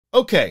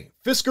Okay,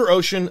 Fisker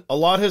Ocean, a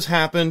lot has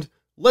happened.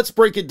 Let's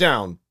break it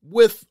down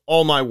with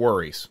all my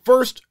worries.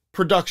 First,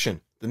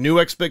 production. The new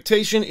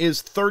expectation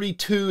is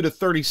 32 to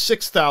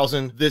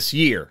 36,000 this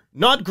year.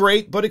 Not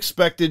great, but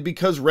expected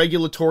because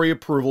regulatory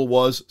approval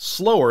was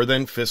slower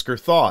than Fisker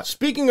thought.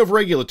 Speaking of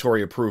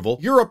regulatory approval,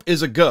 Europe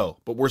is a go,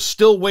 but we're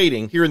still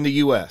waiting here in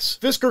the US.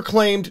 Fisker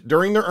claimed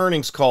during their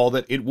earnings call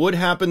that it would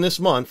happen this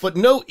month, but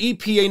no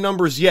EPA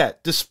numbers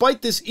yet,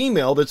 despite this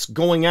email that's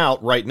going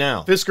out right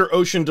now. Fisker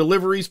Ocean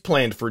deliveries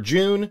planned for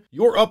June.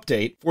 Your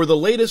update for the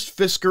latest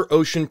Fisker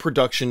Ocean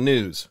production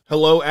news.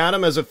 Hello,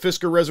 Adam. As a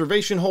Fisker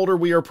reservation holder,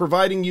 we are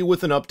providing you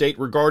with an update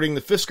regarding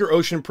the Fisker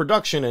Ocean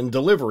production and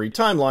delivery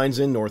timelines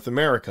in North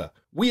America.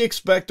 We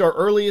expect our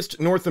earliest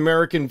North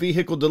American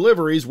vehicle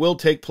deliveries will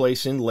take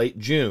place in late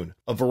June.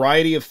 A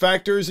variety of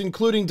factors,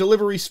 including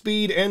delivery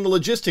speed and the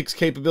logistics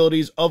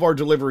capabilities of our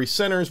delivery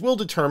centers, will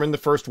determine the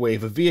first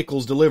wave of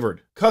vehicles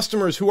delivered.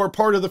 Customers who are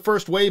part of the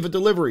first wave of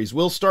deliveries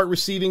will start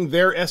receiving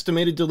their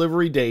estimated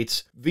delivery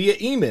dates via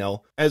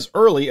email as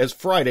early as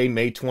Friday,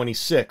 May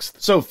 26th.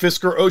 So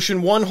Fisker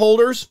Ocean 1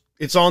 holders,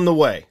 it's on the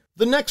way.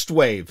 The next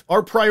wave,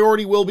 our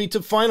priority will be to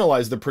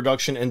finalize the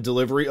production and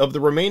delivery of the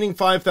remaining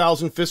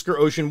 5,000 Fisker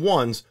Ocean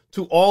 1s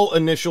to all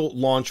initial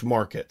launch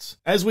markets.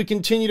 As we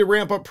continue to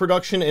ramp up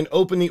production and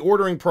open the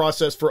ordering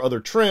process for other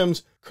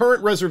trims,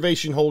 current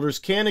reservation holders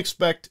can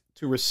expect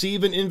to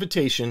receive an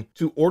invitation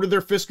to order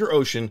their Fisker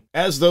Ocean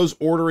as those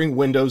ordering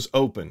windows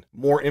open.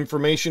 More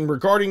information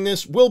regarding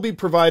this will be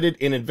provided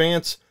in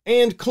advance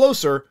and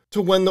closer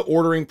to when the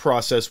ordering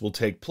process will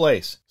take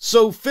place.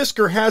 So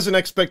Fisker has an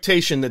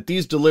expectation that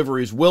these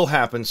deliveries will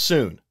happen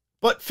soon.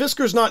 But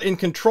Fisker's not in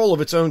control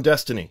of its own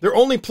destiny. They're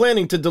only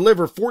planning to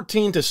deliver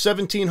 1,400 to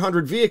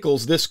 1,700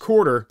 vehicles this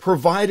quarter,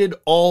 provided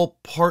all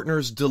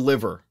partners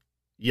deliver.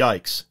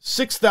 Yikes.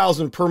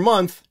 6,000 per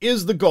month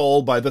is the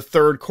goal by the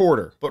third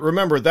quarter. But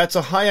remember, that's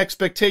a high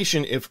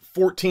expectation if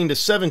 1,400 to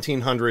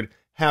 1,700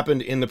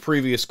 happened in the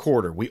previous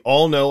quarter. We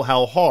all know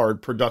how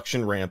hard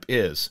production ramp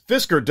is.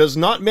 Fisker does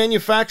not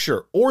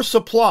manufacture or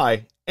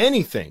supply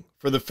anything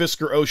for the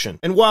Fisker Ocean.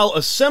 And while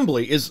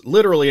assembly is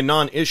literally a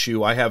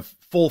non-issue, I have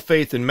full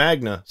faith in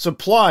Magna,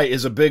 supply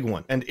is a big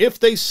one. And if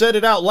they said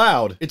it out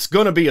loud, it's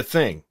gonna be a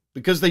thing.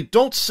 Because they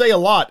don't say a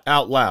lot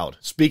out loud.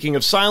 Speaking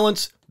of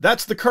silence,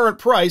 that's the current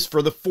price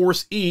for the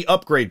Force E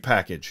upgrade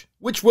package,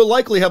 which will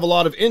likely have a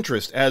lot of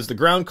interest as the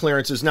ground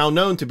clearance is now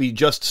known to be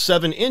just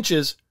 7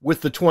 inches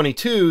with the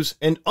 22s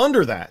and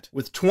under that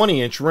with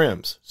 20-inch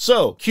rims.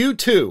 So,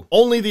 Q2,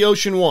 only the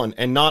Ocean 1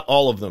 and not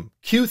all of them.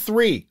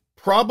 Q3,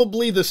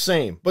 probably the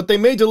same, but they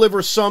may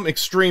deliver some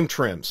extreme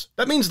trims.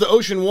 That means the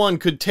Ocean 1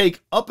 could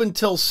take up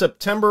until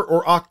September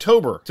or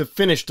October to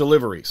finish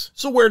deliveries.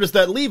 So where does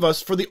that leave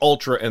us for the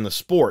Ultra and the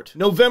Sport?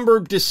 November,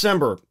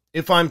 December,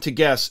 if I'm to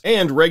guess,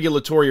 and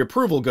regulatory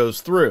approval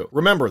goes through.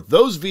 Remember,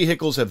 those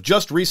vehicles have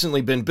just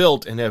recently been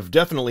built and have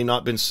definitely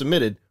not been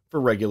submitted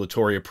for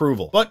regulatory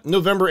approval. But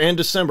November and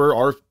December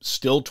are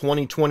still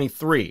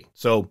 2023,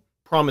 so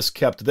promise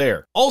kept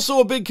there. Also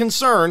a big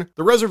concern,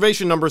 the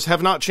reservation numbers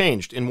have not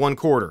changed in one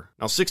quarter.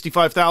 Now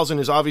 65,000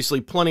 is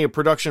obviously plenty of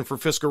production for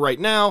Fisker right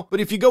now, but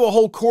if you go a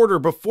whole quarter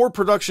before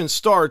production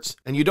starts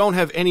and you don't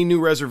have any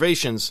new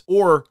reservations,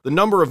 or the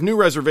number of new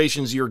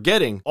reservations you're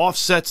getting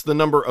offsets the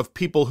number of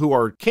people who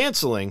are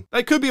canceling,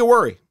 that could be a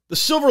worry. The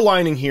silver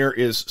lining here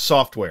is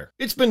software.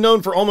 It's been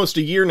known for almost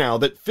a year now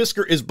that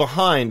Fisker is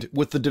behind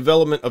with the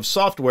development of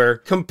software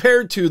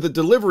compared to the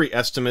delivery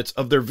estimates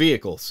of their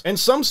vehicles. And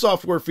some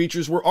software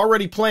features were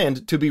already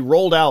planned to be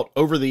rolled out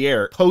over the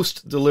air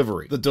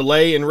post-delivery. The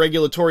delay in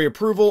regulatory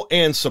approval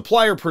and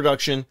supplier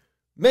production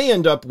may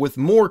end up with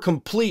more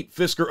complete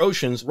Fisker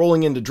Oceans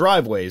rolling into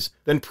driveways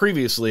than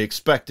previously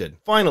expected.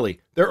 Finally,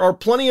 there are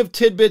plenty of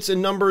tidbits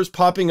and numbers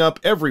popping up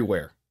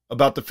everywhere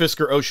about the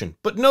Fisker Ocean,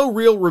 but no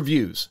real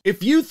reviews.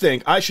 If you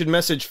think I should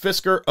message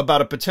Fisker about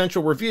a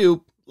potential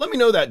review, let me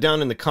know that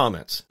down in the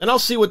comments, and I'll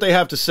see what they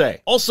have to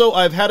say. Also,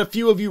 I've had a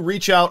few of you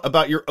reach out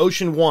about your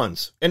Ocean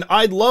 1s, and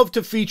I'd love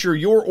to feature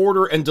your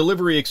order and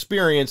delivery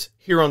experience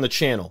here on the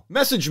channel.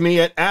 Message me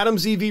at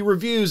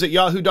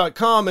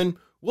adamsevreviews@yahoo.com and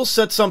we'll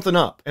set something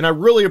up, and I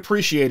really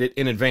appreciate it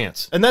in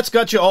advance. And that's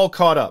got you all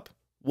caught up.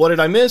 What did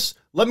I miss?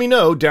 Let me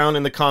know down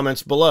in the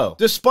comments below.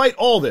 Despite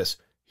all this,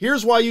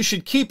 here's why you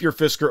should keep your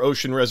Fisker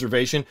Ocean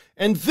reservation,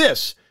 and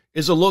this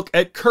is a look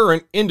at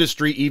current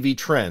industry EV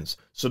trends.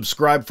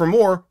 Subscribe for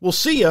more. We'll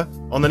see ya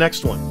on the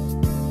next one.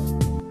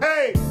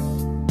 Hey,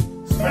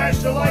 smash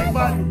the like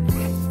button.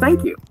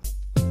 Thank you.